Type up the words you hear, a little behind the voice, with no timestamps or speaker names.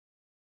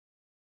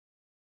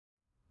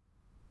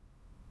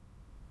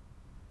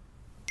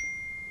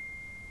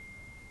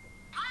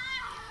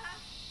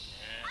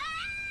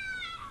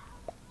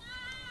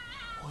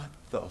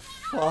the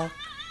fuck?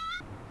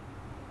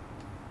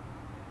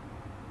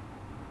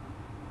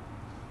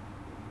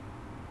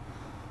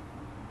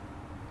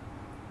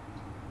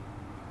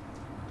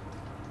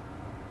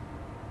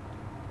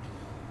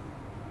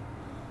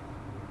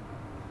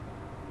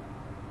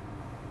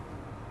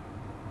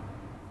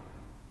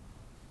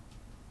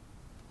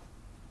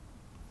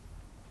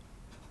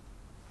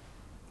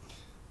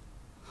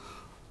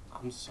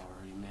 I'm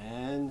sorry,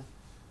 man.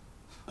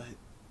 But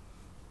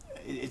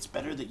it's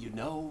better that you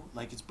know.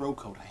 Like, it's bro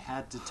code. I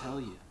had to tell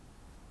you.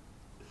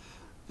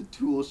 The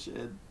tool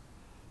shed.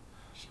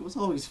 She was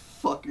always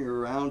fucking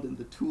around in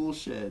the tool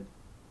shed.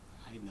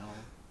 I know.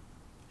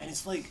 And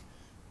it's like,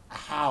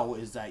 how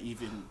is that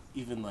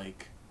even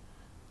like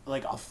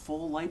a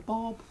full light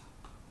bulb?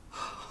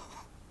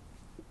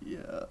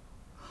 Yeah.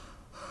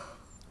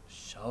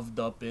 Shoved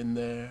up in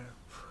there.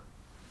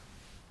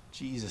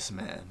 Jesus,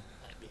 man.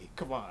 I mean,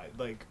 come on,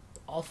 like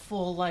a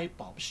full light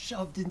bulb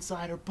shoved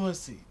inside her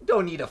pussy.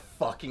 Don't need to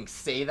fucking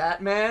say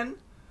that, man.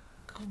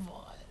 Come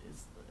on.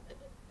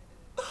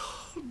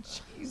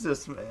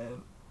 Jesus,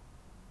 man.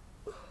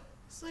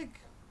 It's like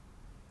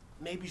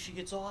maybe she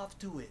gets off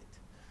to it.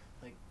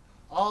 Like,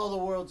 all the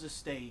world's a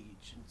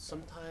stage, and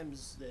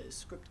sometimes the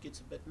script gets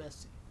a bit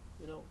messy.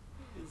 You know,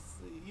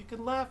 you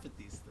can laugh at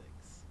these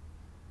things.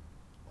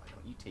 Why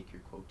don't you take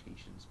your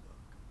quotations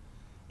book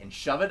and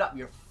shove it up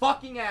your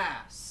fucking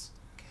ass?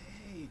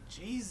 Okay,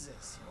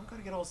 Jesus, you don't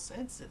gotta get all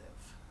sensitive.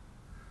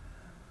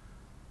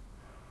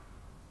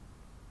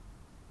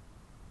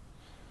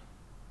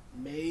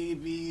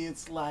 Maybe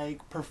it's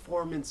like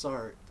performance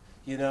art,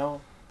 you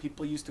know?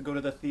 People used to go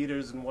to the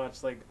theaters and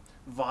watch like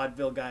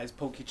vaudeville guys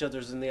poke each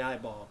other's in the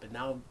eyeball, but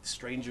now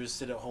strangers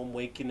sit at home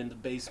waking in the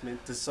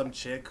basement to some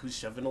chick who's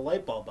shoving a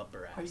light bulb up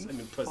her ass. Are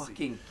you pussy.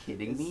 fucking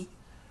kidding me?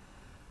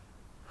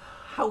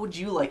 How would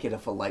you like it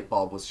if a light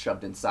bulb was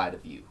shoved inside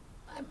of you?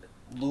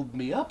 Lube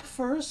me up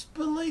first,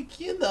 but like,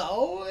 you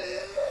know.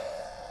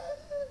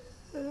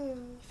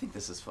 You think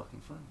this is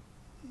fucking funny?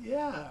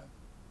 Yeah.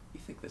 You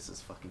think this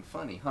is fucking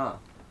funny, huh?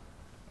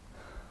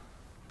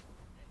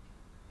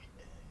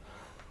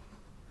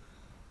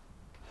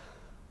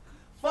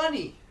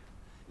 Funny!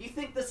 You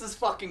think this is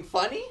fucking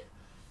funny?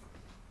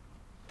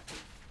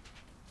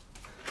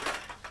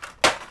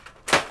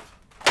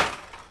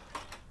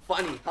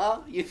 Funny, huh?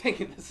 You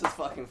thinking this is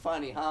fucking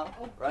funny, huh?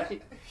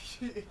 Right?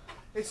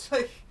 It's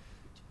like...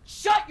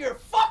 Shut your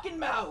fucking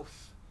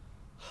mouth!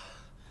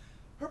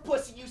 Her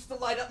pussy used to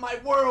light up my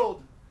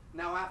world.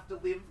 Now I have to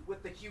live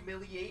with the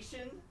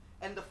humiliation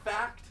and the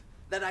fact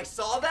that I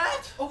saw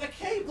that?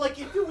 Okay, like,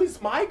 if it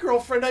was my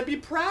girlfriend, I'd be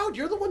proud.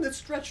 You're the one that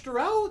stretched her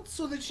out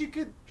so that she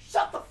could...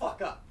 Shut the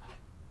fuck up!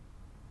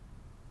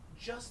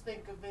 Just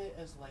think of it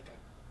as like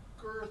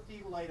a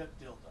girthy light-up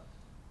dildo,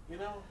 you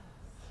know?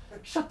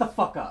 Shut the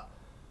fuck up!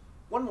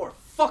 One more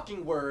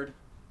fucking word,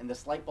 and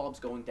this light bulb's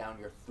going down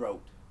your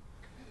throat.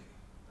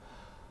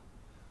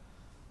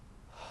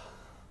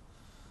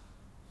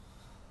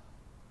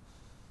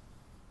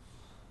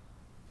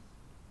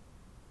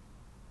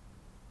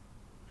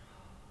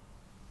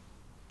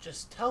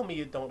 Just tell me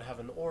you don't have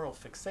an oral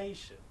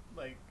fixation.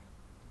 Like...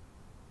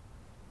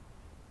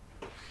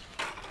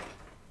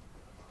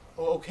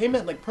 Oh, okay,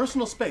 man, like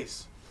personal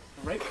space.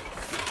 All right?